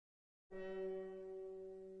Hey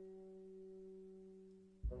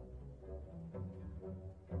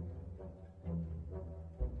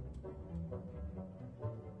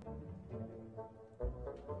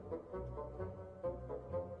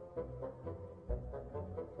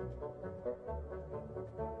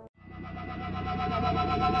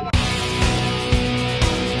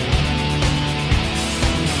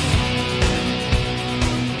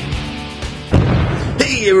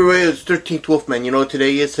everybody, it's 13th Wolfman. You know what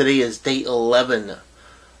today is? Today is day 11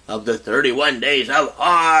 of the 31 Days of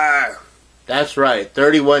Horror. That's right,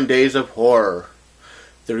 31 Days of Horror.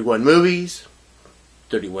 31 movies,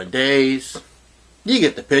 31 days. You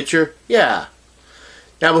get the picture, yeah.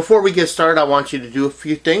 Now before we get started, I want you to do a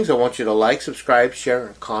few things. I want you to like, subscribe, share,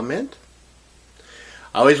 and comment.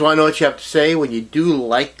 I always want to know what you have to say. When you do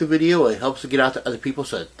like the video, it helps to get out to other people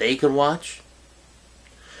so that they can watch.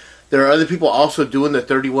 There are other people also doing the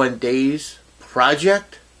 31 Days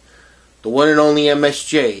project. The one and only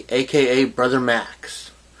MSJ, aka Brother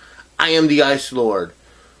Max. I am the Ice Lord.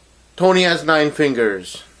 Tony has 9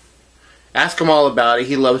 fingers. Ask him all about it.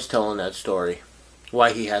 He loves telling that story.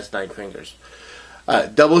 Why he has 9 fingers.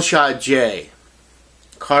 Double Shot J.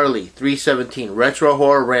 Carly, 317. Retro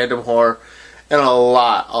Horror, Random Horror. And a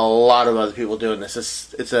lot of other people doing this.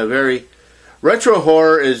 It's a very... Retro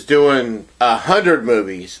Horror is doing 100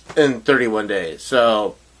 movies in 31 days,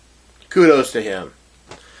 so kudos to him.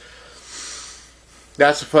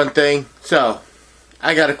 That's a fun thing. So,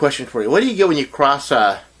 I got a question for you. What do you get when you cross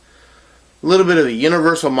a little bit of a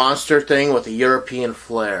Universal Monster thing with a European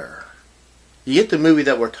flair? You get the movie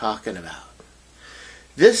that we're talking about.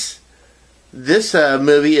 This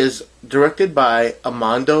movie is directed by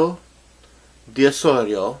Amando De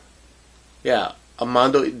Ossorio. Yeah,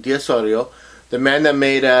 Amando De Ossorio. The man that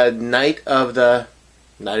made Night of the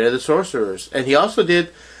Sorcerers. And he also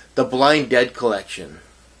did the Blind Dead collection,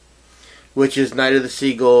 which is Night of the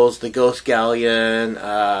Seagulls, The Ghost Galleon,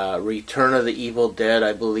 Return of the Evil Dead,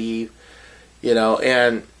 I believe. You know,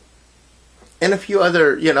 and a few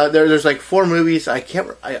other, you know, there's like 4 movies. I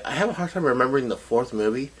have a hard time remembering the 4th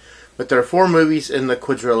movie, but there are 4 movies in the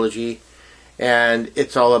quadrilogy, and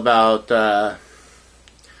it's all about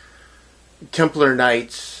Templar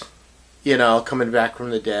Knights, you know, coming back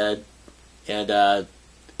from the dead. And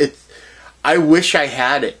I wish I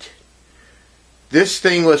had it. This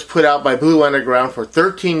thing was put out by Blue Underground for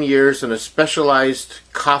 13 years in a specialized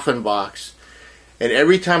coffin box. And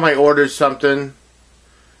every time I ordered something,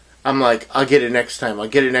 I'm like, I'll get it next time, I'll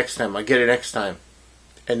get it next time, I'll get it next time.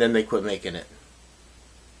 And then they quit making it.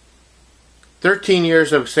 13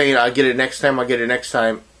 years of saying, I'll get it next time, I'll get it next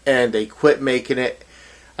time. And they quit making it.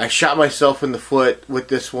 I shot myself in the foot with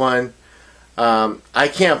this one. I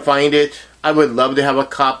can't find it. I would love to have a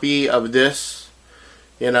copy of this,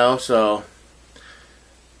 you know, so,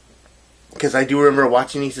 because I do remember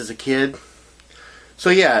watching these as a kid.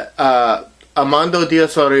 So yeah, Amando De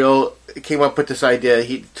Ossorio came up with this idea.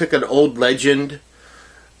 He took an old legend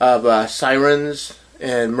of sirens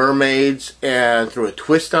and mermaids and threw a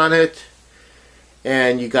twist on it.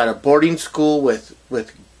 And you got a boarding school with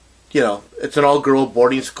you know, it's an all-girl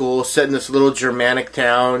boarding school set in this little Germanic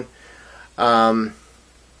town. And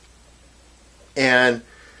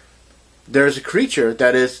there's a creature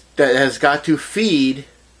that has got to feed,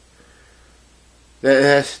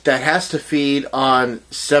 that has to feed on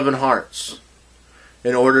 7 hearts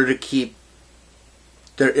in order to keep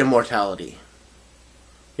their immortality.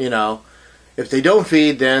 You know, if they don't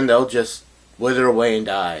feed, then they'll just wither away and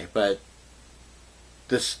die. But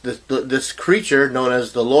this creature known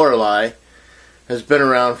as the Lorelei has been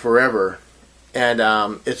around forever. And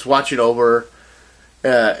it's watching over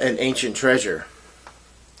an ancient treasure.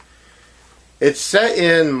 It's set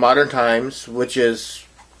in modern times, which is,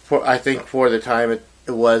 I think for the time it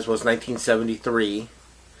was 1973.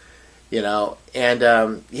 You know, and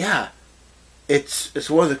yeah, it's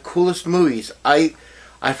one of the coolest movies. I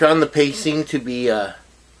found the pacing to be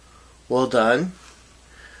well done.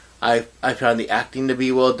 I found the acting to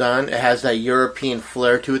be well done. It has that European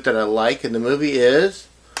flair to it that I like, and the movie is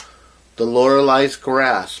The Lorelei's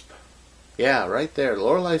Grasp. Yeah, right there,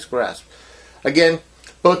 Lorelei's Grasp. Again,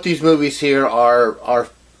 both these movies here are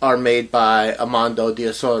made by Amando De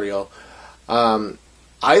Ossorio.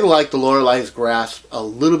 I like The Lorelei's Grasp a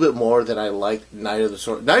little bit more than I liked Night of the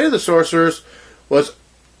Sorcerers. Night of the Sorcerers was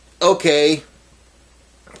okay,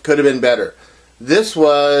 could have been better. This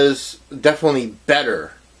was definitely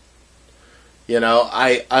better. You know,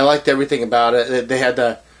 I liked everything about it. They had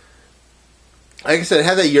the, like I said, it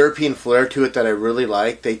had that European flair to it that I really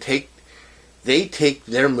like. They take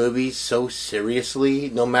their movies so seriously,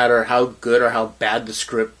 no matter how good or how bad the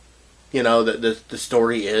script, you know, the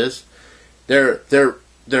story is. they're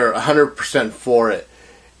 100% for it.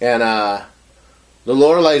 And the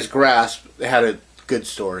Lorelai's Grasp had a good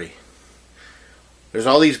story. There's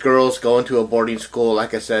all these girls going to a boarding school,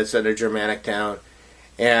 like I said, set in a Germanic town,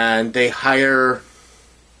 and they hire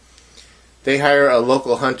a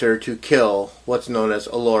local hunter to kill what's known as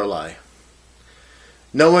a Lorelei.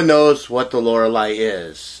 No one knows what the Lorelei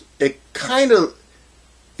is. It kind of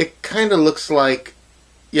looks like,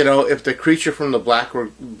 you know, if the creature from the Black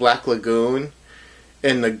Lagoon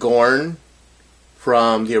and the Gorn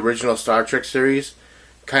from the original Star Trek series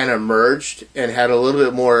kind of merged and had a little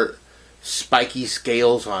bit more spiky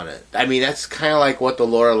scales on it. I mean, that's kind of like what the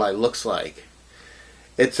Lorelei looks like.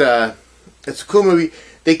 It's a cool movie.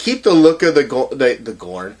 They keep the look of the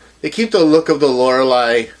Gorn. They keep the look of the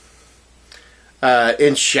Lorelei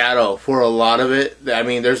in shadow for a lot of it. I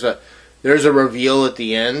mean, there's a reveal at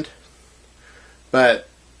the end, but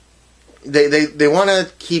they want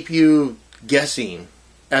to keep you guessing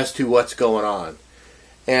as to what's going on.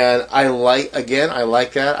 And I like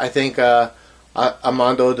that. I think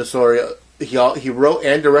Amando De Ossorio, he wrote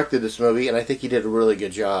and directed this movie, and I think he did a really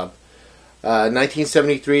good job.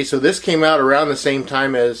 1973, so this came out around the same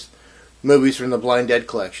time as movies from the Blind Dead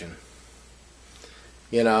collection.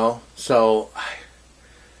 You know, so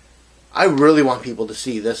I really want people to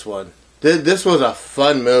see this one. This was a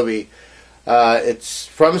fun movie. It's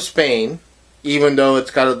from Spain, even though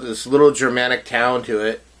it's got this little Germanic town to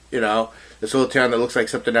it. You know, this little town that looks like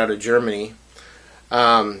something out of Germany.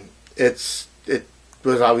 It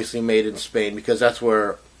was obviously made in Spain because that's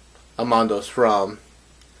where Amando's from.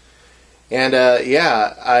 And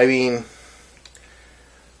yeah, I mean,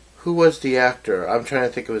 who was the actor? I'm trying to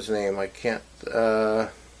think of his name. I can't.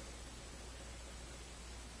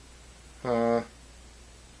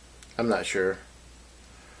 I'm not sure.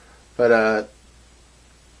 But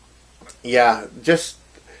yeah, just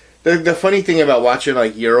the funny thing about watching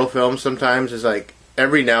like Euro films sometimes is like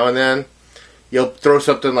every now and then you'll throw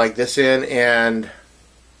something like this in and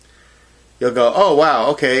you'll go, oh wow,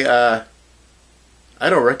 okay, I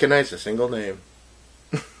don't recognize a single name.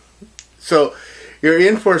 So you're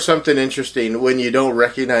in for something interesting when you don't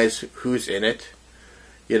recognize who's in it.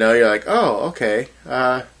 You know, you're like, oh, okay.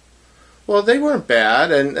 Well, they weren't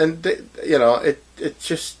bad, and they, you know, it's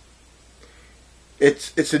just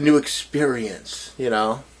it's a new experience. You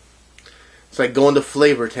know, it's like going to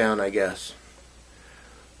Flavor Town, I guess.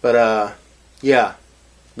 But yeah,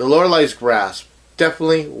 the Lorelei's Grasp,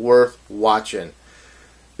 definitely worth watching.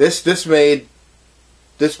 This made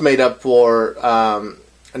up for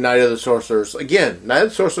Night of the Sorcerers. Again, Night of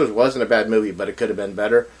the Sorcerers wasn't a bad movie, but it could have been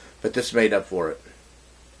better. But this made up for it.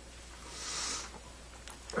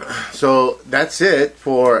 So that's it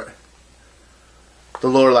for the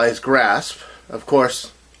Lorelei's Grasp. Of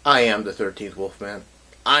course, I am the 13th Wolfman.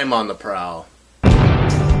 I'm on the prowl.